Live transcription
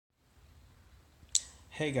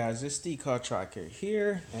Hey guys, it's the Car Tracker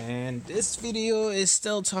here, and this video is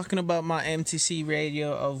still talking about my MTC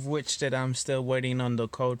radio, of which that I'm still waiting on the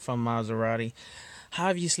code from Maserati.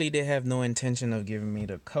 Obviously, they have no intention of giving me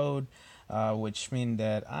the code, which means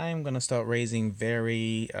that I'm gonna start raising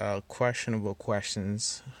very questionable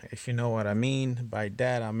questions. If you know what I mean by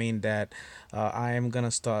that, I mean that I am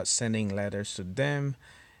gonna start sending letters to them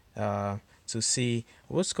uh, to see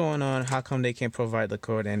what's going on, how come they can't provide the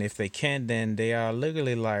code, and if they can't, then they are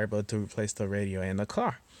legally liable to replace the radio in the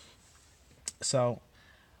car. So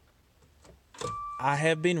I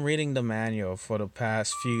have been reading the manual for the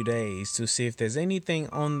past few days to see if there's anything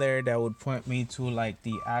on there that would point me to like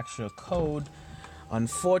the actual code.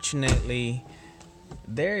 Unfortunately,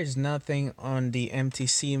 there is nothing on the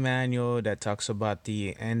MTC manual that talks about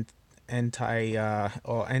the anti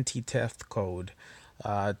or anti-theft code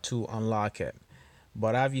to unlock it.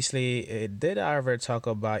 But obviously, it did ever talk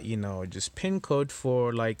about just pin code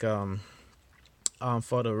for like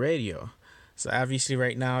for the radio. So obviously,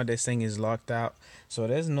 right now this thing is locked out, so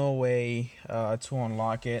there's no way to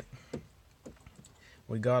unlock it.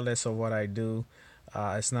 Regardless of what I do,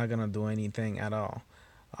 it's not gonna do anything at all.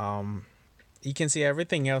 Um, you can see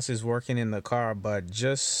everything else is working in the car, but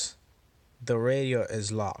just the radio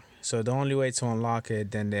is locked. So the only way to unlock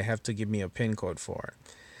it, then they have to give me a pin code for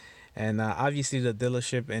it. And obviously, the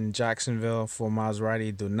dealership in Jacksonville for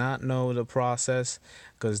Maserati do not know the process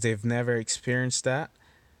because they've never experienced that.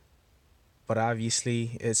 But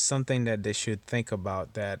obviously, it's something that they should think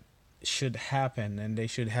about, that should happen, and they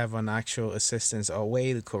should have an actual assistance or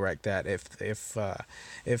way to correct that if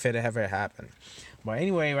it ever happened. But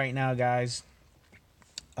anyway, right now, guys,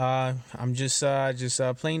 I'm just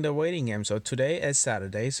playing the waiting game. So today is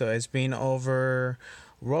Saturday, so it's been over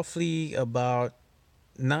roughly about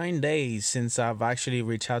 9 days since I've actually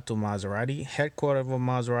reached out to Maserati, headquarters of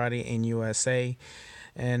Maserati in USA,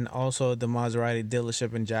 and also the Maserati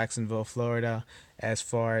dealership in Jacksonville, Florida, as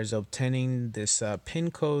far as obtaining this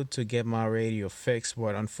PIN code to get my radio fixed.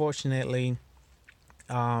 But unfortunately,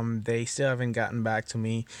 they still haven't gotten back to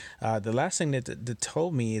me. The last thing that they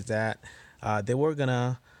told me is that they were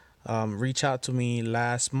gonna reach out to me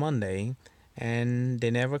last Monday, and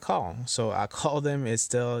they never call. So I called them. They're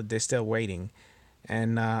still waiting,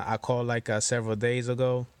 and I called like several days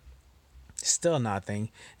ago. Still nothing,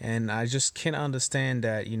 and I just can't understand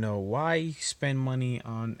that. Why spend money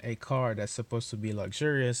on a car that's supposed to be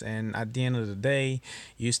luxurious, and at the end of the day,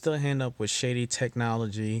 you still end up with shady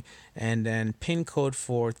technology and then pin code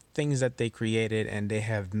for things that they created, and they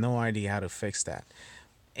have no idea how to fix that.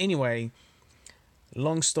 Anyway,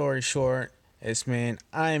 long story short, it's man,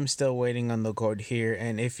 I am still waiting on the code here,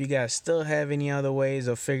 and if you guys still have any other ways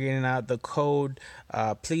of figuring out the code,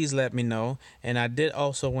 please let me know. And I did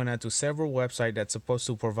also went out to several websites that's supposed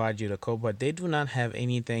to provide you the code, but they do not have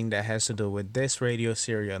anything that has to do with this radio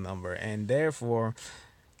serial number, and therefore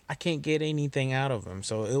I can't get anything out of them.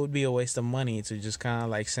 So it would be a waste of money to just kind of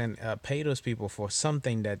like send pay those people for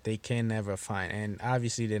something that they can never find. And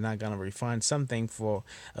obviously they're not gonna refund something for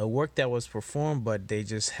a work that was performed, but they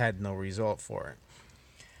just had no result for it.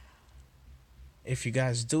 If you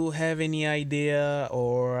guys do have any idea,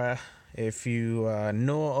 or if you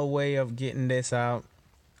know a way of getting this out,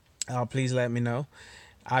 please let me know.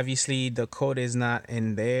 Obviously the code is not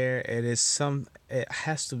in there. It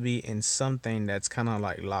has to be in something that's kind of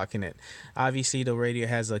like locking it. Obviously the radio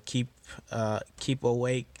has a keep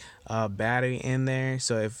awake battery in there,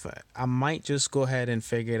 so if I might just go ahead and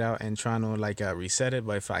figure it out and try to like reset it.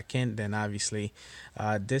 But if I can't, then obviously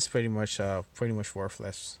this pretty much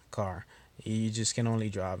worthless car. You just can only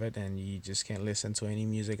drive it, and you just can't listen to any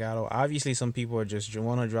music at all. Obviously some people are just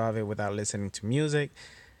want to drive it without listening to music.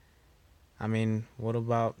 I mean, what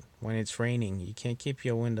about when it's raining? You can't keep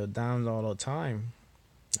your window down all the time.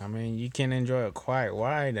 I mean, you can enjoy a quiet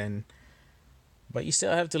ride, but you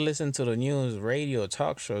still have to listen to the news, radio,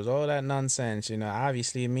 talk shows, all that nonsense.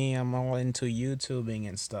 Obviously me, I'm all into YouTubing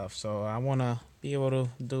and stuff, so I wanna be able to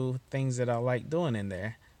do things that I like doing in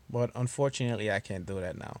there. But unfortunately, I can't do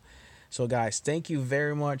that now. So guys, thank you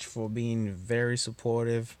very much for being very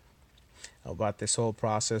supportive about this whole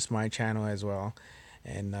process, my channel as well.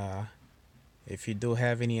 And if you do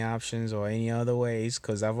have any options or any other ways,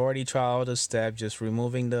 because I've already tried all the steps, just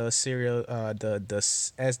removing the serial, the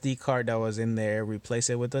SD card that was in there, replace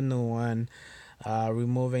it with a new one,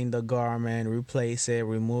 removing the garment, replace it,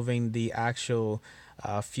 removing the actual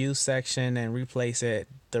fuse section and replace it.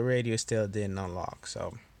 The radio still didn't unlock,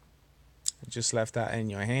 so just left that in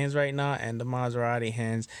your hands right now and the Maserati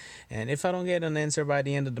hands. And if I don't get an answer by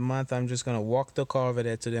the end of the month, I'm just gonna walk the car over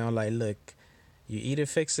there to them like, look, you either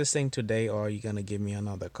fix this thing today or you're gonna give me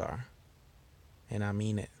another car. and I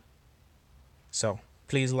mean it. So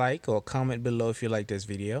please like or comment below if you like this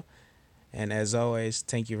video. And as always,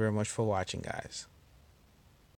 thank you very much for watching, guys.